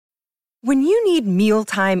When you need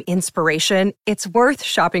mealtime inspiration, it's worth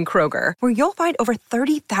shopping Kroger, where you'll find over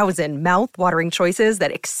 30,000 mouth-watering choices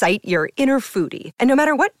that excite your inner foodie. And no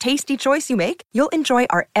matter what tasty choice you make, you'll enjoy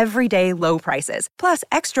our everyday low prices, plus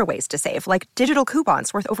extra ways to save, like digital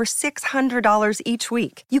coupons worth over $600 each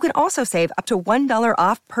week. You can also save up to $1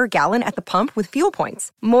 off per gallon at the pump with fuel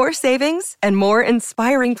points. More savings and more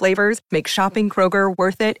inspiring flavors make shopping Kroger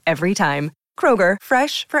worth it every time. Kroger,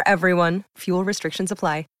 fresh for everyone. Fuel restrictions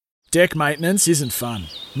apply. Deck maintenance isn't fun.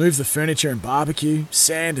 Move the furniture and barbecue,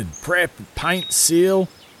 sand and prep, paint, seal,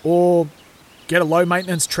 or get a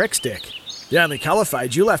low-maintenance Trex deck. The only colour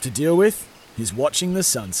fade you'll have to deal with is watching the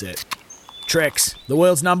sunset. Trex, the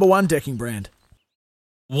world's #1 decking brand.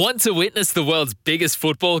 Want to witness the world's biggest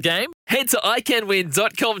football game? Head to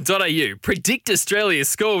iCanWin.com.au, predict Australia's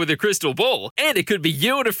score with a crystal ball, and it could be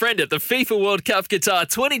you and a friend at the FIFA World Cup Qatar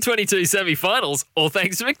 2022 semi-finals, all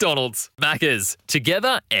thanks to McDonald's. Macca's,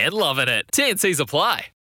 together and loving it. TNCs apply.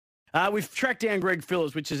 We've tracked down Greg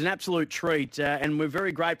Phillips, which is an absolute treat, and we're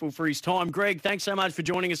very grateful for his time. Greg, thanks so much for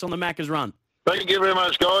joining us on the Macca's Run. Thank you very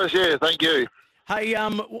much, guys. Yeah, thank you. Hey,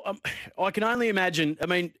 I can only imagine,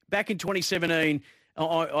 back in 2017...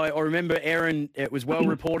 I remember Aaron, it was well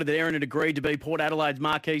reported that Aaron had agreed to be Port Adelaide's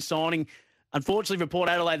marquee signing. Unfortunately for Port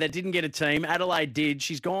Adelaide, they didn't get a team. Adelaide did.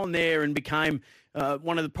 She's gone there and became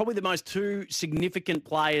one of probably the most two significant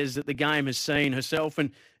players that the game has seen, herself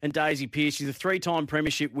and Daisy Pearce. She's a 3-time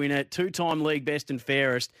premiership winner, 2-time league best and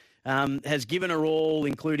fairest, has given her all,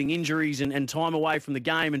 including injuries and time away from the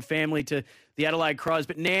game and family to the Adelaide Crows,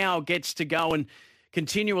 but now gets to go and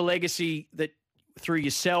continue a legacy that through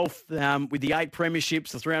yourself with the 8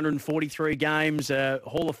 premierships, the 343 games,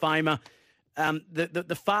 Hall of Famer.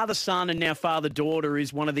 The father-son and now father-daughter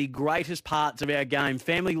is one of the greatest parts of our game.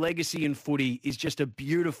 Family legacy in footy is just a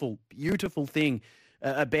beautiful, beautiful thing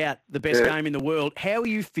about the best game in the world. How are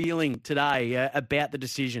you feeling today about the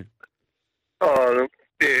decision? Oh,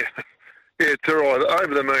 yeah. Yeah, it's all right.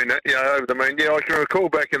 Over the moon, over the moon. Yeah, I can recall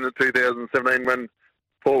back in the 2017 when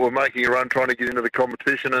Paul were making a run trying to get into the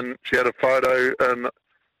competition, and she had a photo and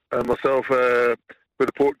myself with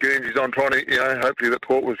the Port Guernseys on trying to, hopefully that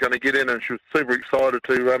Port was going to get in, and she was super excited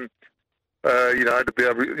to, to be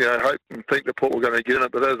able to, hope and think that Port were going to get in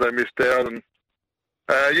it, but as they missed out, and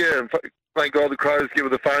thank God the Crows gave her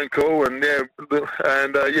the phone call, and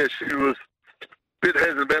she was a bit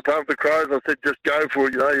hesitant about playing for the Crows. I said, just go for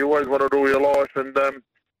it, you always wanted all your life, and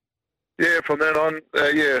from then on,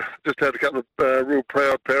 just had a couple of real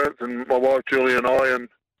proud parents, and my wife Julie and I, and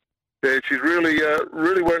she's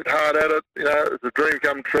really worked hard at it. It's a dream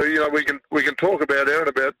come true. We can talk about Erin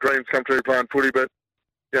about dreams come true playing footy, but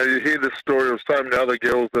you hear this story of so many other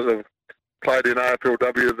girls that have played in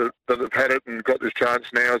AFLW that have had it and got this chance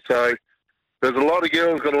now. So there's a lot of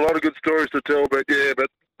girls got a lot of good stories to tell, but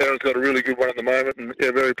Erin's got a really good one at the moment, and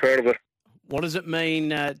very proud of her. What does it mean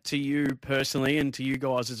to you personally and to you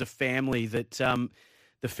guys as a family that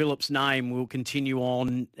the Phillips name will continue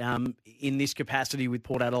on in this capacity with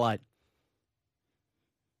Port Adelaide?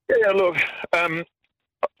 Yeah, look, I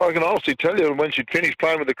can honestly tell you when she'd finished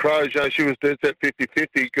playing with the Crows, she was dead set 50-50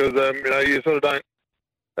 because, you sort of don't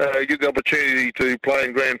get the opportunity to play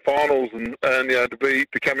in grand finals and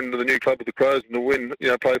to come into the new club with the Crows and to win,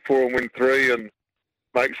 play 4 and win 3 and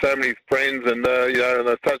make so many friends, and and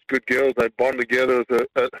they're such good girls. They bond together.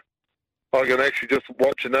 I can actually just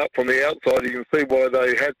watching that from the outside, you can see why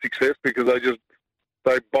they had success because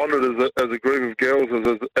they bonded as a group of girls,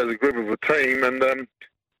 as a group of a team, and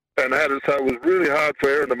had it. So it was really hard for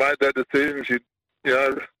Erin to make that decision. She'd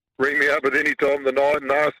ring me up at any time of the night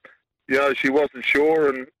and ask, she wasn't sure,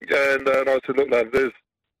 and I said, look, love,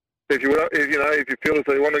 if you feel as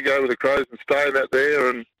though you want to go with the Crows and stay in that there,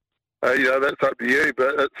 and that's up to you.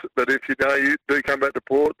 But if you do come back to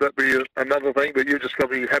Port, that'd be another thing. But you just got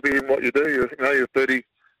to be happy in what you do. You're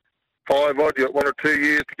 35 odd. You got 1 or 2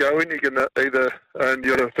 years to go in. You can and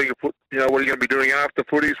you got to think of what are you going to be doing after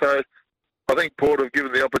footy. So I think Port have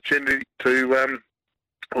given the opportunity to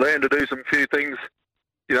learn to do some few things.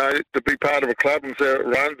 To be part of a club and see how it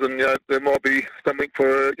runs, and there might be something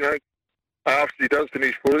for after he does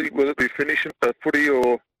finish footy, whether it be finishing footy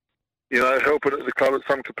or helping at the club at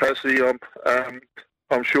some capacity.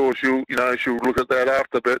 I'm sure she'll look at that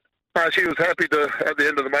after. But she was happy to at the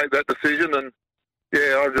end of the make that decision, and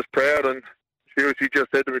I was just proud. And she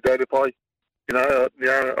just said to me, Dad, if I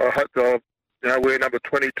hope to wear number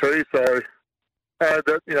 22. So that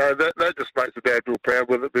just makes the dad feel proud,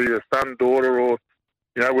 whether it be a son, daughter, or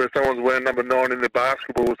where someone's wearing number 9 in their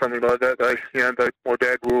basketball or something like that. My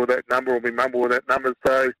dad wore that number, or my mum wore that number.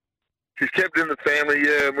 So she's kept it in the family,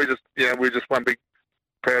 and we're just one big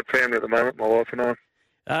proud family at the moment, my wife and I.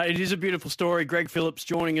 It is a beautiful story. Greg Phillips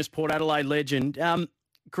joining us, Port Adelaide legend.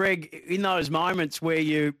 Greg, in those moments where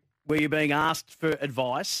you're being asked for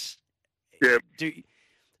advice, Yeah.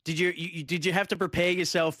 Did you have to prepare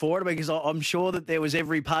yourself for it? Because I'm sure that there was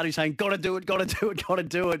every party saying, "Got to do it, got to do it, got to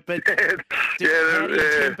do it." But how do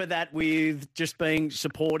you temper that with just being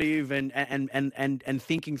supportive and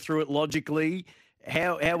thinking through it logically?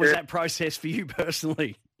 How was that process for you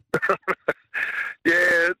personally?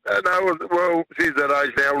 Yeah, no, well, she's that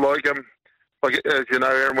age now. Like as you know,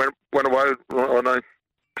 Aaron went away. I know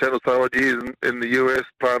 10 or so odd years in the US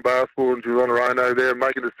playing basketball, and she was on her own over there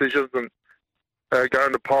making decisions and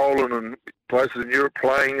going to Poland and places in Europe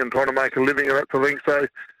playing and trying to make a living and that sort of thing. So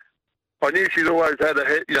I knew she'd always had a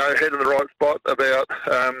head in the right spot about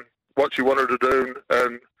what she wanted to do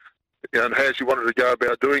and how she wanted to go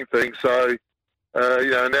about doing things. So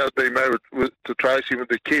now being married to Tracy with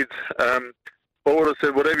the kids, I would have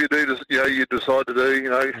said whatever you do, you decide to do.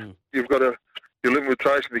 You're living with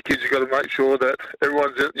Tracy and the kids. You've got to make sure that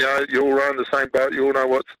everyone's you all rowing the same boat. You all know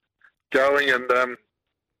what's going and.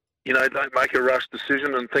 Don't make a rush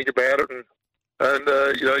decision and think about it, and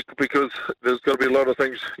because there's got to be a lot of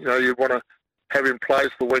things you want to have in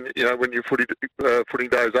place for when your footing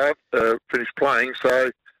days up finished playing.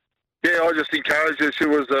 So I just encouraged her. She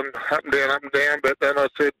was up and down, but then I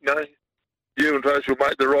said no, you and Tracy will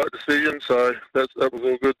make the right decision. So that was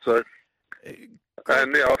all good. So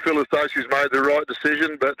and I feel as though she's made the right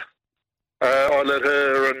decision, but. I let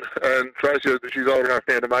her and Tracy, she's old enough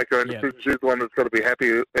now to make her own decision. She's the one that's got to be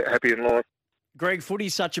happy in life. Greg,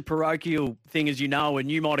 footy's such a parochial thing, as you know, and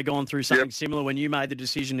you might have gone through something similar when you made the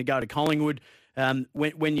decision to go to Collingwood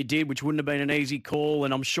when you did, which wouldn't have been an easy call.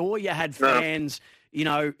 And I'm sure you had fans,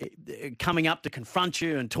 coming up to confront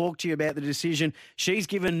you and talk to you about the decision. She's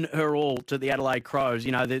given her all to the Adelaide Crows.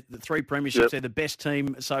 The 3 premierships, they're the best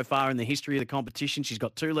team so far in the history of the competition. She's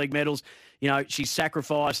got 2 league medals. She's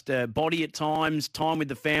sacrificed body at times, time with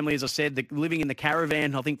the family, as I said, living in the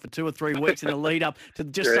caravan, I think, for 2 or 3 weeks in the lead up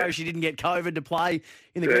to so she didn't get COVID to play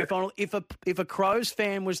in the grand final. If a Crows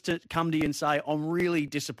fan was to come to you and say, I'm really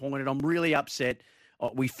disappointed, I'm really upset,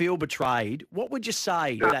 we feel betrayed, what would you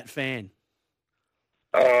say to that fan?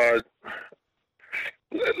 Look,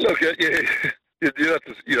 you have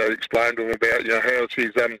to explain to them about how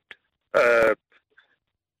she's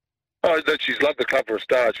that she's loved the club for a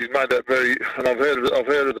start. She's made that and I've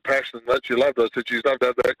heard of the passion that she loved. I said she's loved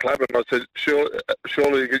that club, and I said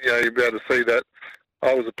surely you'll be able to see that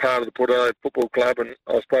I was a part of the Port Adelaide Football Club, and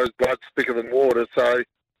I suppose blood's thicker than water. So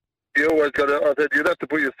you always got to. I said you'd have to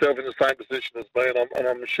put yourself in the same position as me, and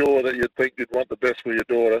I'm sure that you'd think you'd want the best for your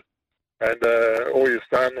daughter. And or your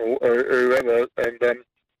son or whoever, and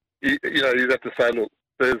you'd have to say, look,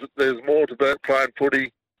 there's more to playing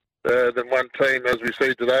footy than one team, as we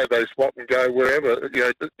see today. They swap and go wherever.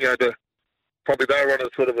 Probably they run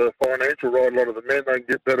a sort of a financial ride. A lot of the men, they can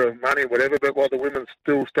get better money, whatever. But while the women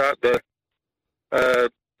still start to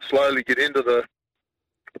slowly get into the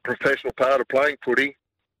professional part of playing footy,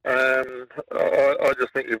 I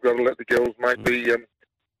just think you've got to let the girls make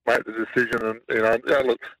the decision, and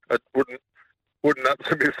look, it wouldn't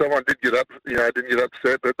upset me if someone didn't get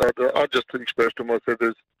upset, but I just expressed to them. I said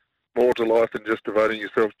there's more to life than just devoting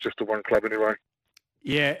yourself just to one club anyway.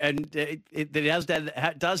 Yeah, and it does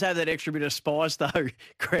have that extra bit of spice, though,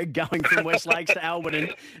 Greg, going from West Lakes to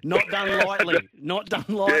Alberton. Not done lightly. Yeah,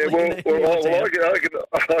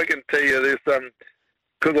 I can tell you this,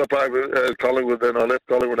 because I played with Collingwood, then I left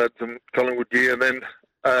Collingwood, had some Collingwood gear, and then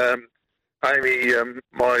Amy,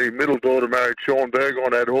 my middle daughter, married Sean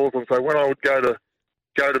Burgoyne at Hawthorn. So when I would go to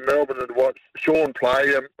Melbourne and watch Sean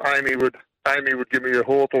play, Amy would give me a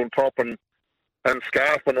Hawthorn top and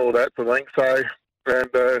scarf and all that sort of thing. So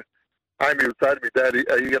Amy would say to me, "Dad,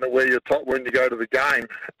 are you going to wear your top when you go to the game?"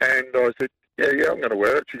 And I said, "Yeah, I'm going to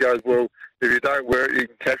wear it." She goes, "Well, if you don't wear it, you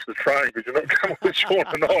can catch the train because you're not coming with Sean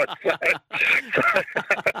tonight."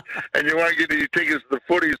 And you won't get any tickets to the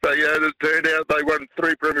footy. So, it turned out they won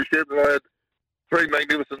 3 premierships, and I had 3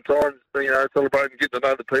 magnificent times, celebrating, getting to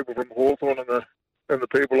know the people from Hawthorn and the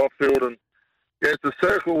people off field. And, it's a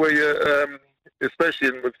circle where you,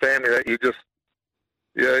 especially with family, that you just,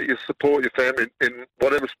 you support your family in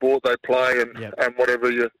whatever sport they play and whatever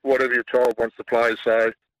your child wants to play.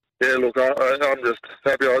 So, look, I'm just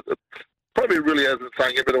happy. Probably really hasn't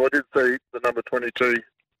sung in, but I did see the number 22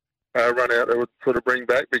 run out that would sort of bring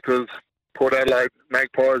back, because Port Adelaide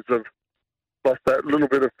Magpies have lost that little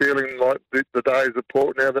bit of feeling like the days of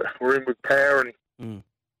Port now that we're in with power, and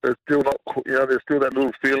there's still not, there's still that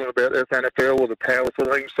little feeling about SNFL or the power sort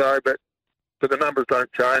of thing. So, but the numbers don't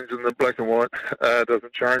change and the black and white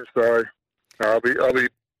doesn't change. So I'll be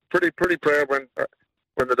pretty proud when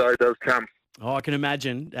when the day does come. Oh, I can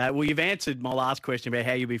imagine. Well, you've answered my last question about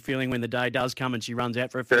how you'll be feeling when the day does come and she runs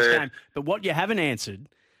out for her first game. But what you haven't answered,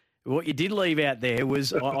 what you did leave out there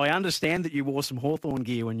was, I understand that you wore some Hawthorn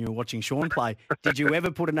gear when you were watching Sean play. Did you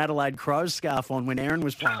ever put an Adelaide Crows scarf on when Aaron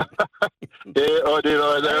was playing? Yeah, I did.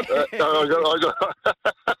 I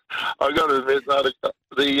got to admit,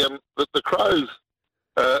 the Crows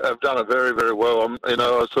have done it very, very well. I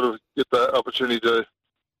sort of get the opportunity to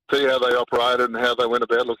see how they operated and how they went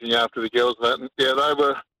about looking after the girls and that. And, yeah,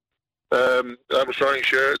 they were showing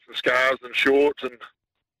shirts and scarves and shorts and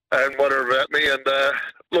whatever about me. And I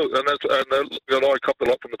copped a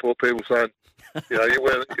lot from the poor people saying, I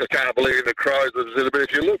can't believe in the Crows. But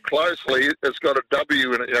if you look closely, it's got a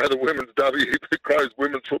W in it. The women's W, the Crows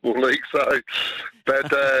Women's Football League. So,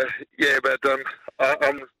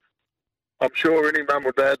 I'm sure any mum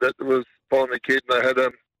or dad that was following the kid and they had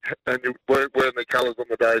and you wearing the colours on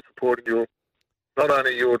the day, supporting not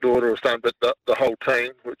only your daughter or son, but the whole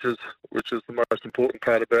team, which is the most important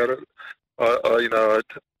part about it.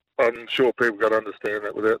 I'm sure people got to understand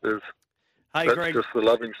that without this. Hey, that's Greg, just the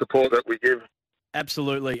loving support that we give.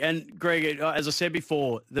 Absolutely. And, Greg, as I said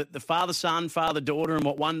before, the father-son, father-daughter, and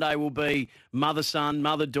what one day will be mother-son,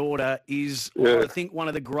 mother-daughter is, I think, one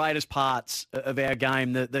of the greatest parts of our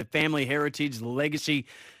game, the family heritage, the legacy.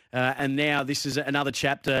 And now this is another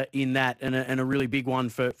chapter in that and a really big one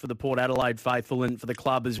for the Port Adelaide faithful and for the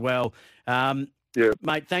club as well.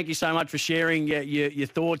 Mate, thank you so much for sharing your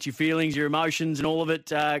thoughts, your feelings, your emotions and all of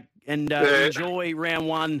it. Enjoy round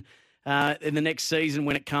one in the next season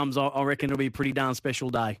when it comes. I reckon it'll be a pretty darn special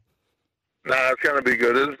day. No, it's going to be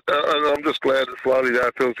good. And I'm just glad that slowly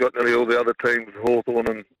Phil's got nearly all the other teams, Hawthorn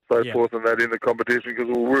and so forth, and that in the competition, because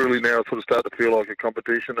we'll really now sort of start to feel like a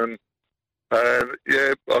competition. And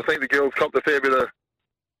I think the girls copped a fair bit of,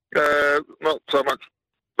 not so much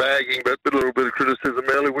bagging, but a little bit of criticism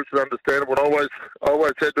early, which is understandable. And I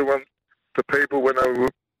always said to people when they were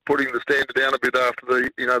putting the standard down a bit after the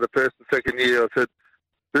first and second year, I said,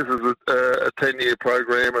 this is a 10-year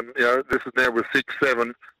program, and this is now with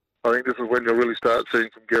 6-7. I think this is when you'll really start seeing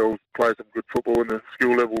some girls play some good football, and the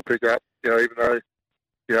skill level will pick up. Even though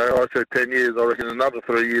I said 10 years, I reckon another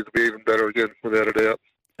 3 years will be even better again, without a doubt.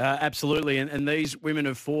 Absolutely, and these women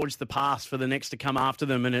have forged the path for the next to come after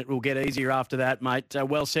them, and it will get easier after that, mate.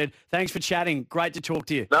 Well said. Thanks for chatting. Great to talk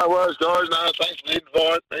to you. No worries, guys. No, thanks for the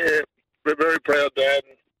invite. Yeah, we're very proud, Dad.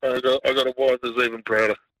 I got a wife that's even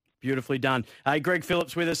prouder. Beautifully done. Hey, Greg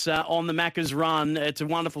Phillips with us on the Macca's run. It's a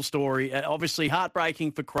wonderful story. Obviously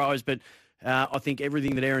heartbreaking for Crows, but I think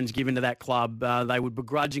everything that Erin's given to that club, they would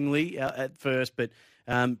begrudgingly at first, but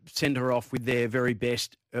send her off with their very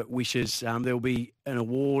best wishes. There'll be an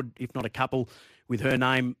award, if not a couple, with her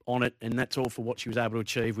name on it, and that's all for what she was able to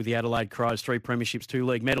achieve with the Adelaide Crows, 3 premierships, 2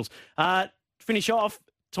 league medals. Finish off,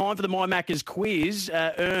 time for the My Macca's quiz.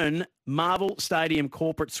 Earn Marvel Stadium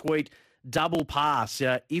Corporate Suite double pass.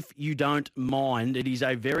 If you don't mind, it is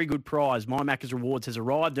a very good prize. My Macca's Rewards has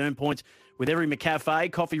arrived. Earn points with every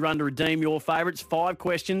McCafe coffee run to redeem your favourites. 5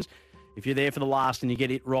 questions. If you're there for the last and you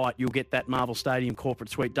get it right, you'll get that Marvel Stadium Corporate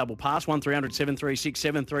Suite double pass. 1300 736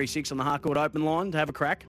 736 on the Harcourt Open line to have a crack.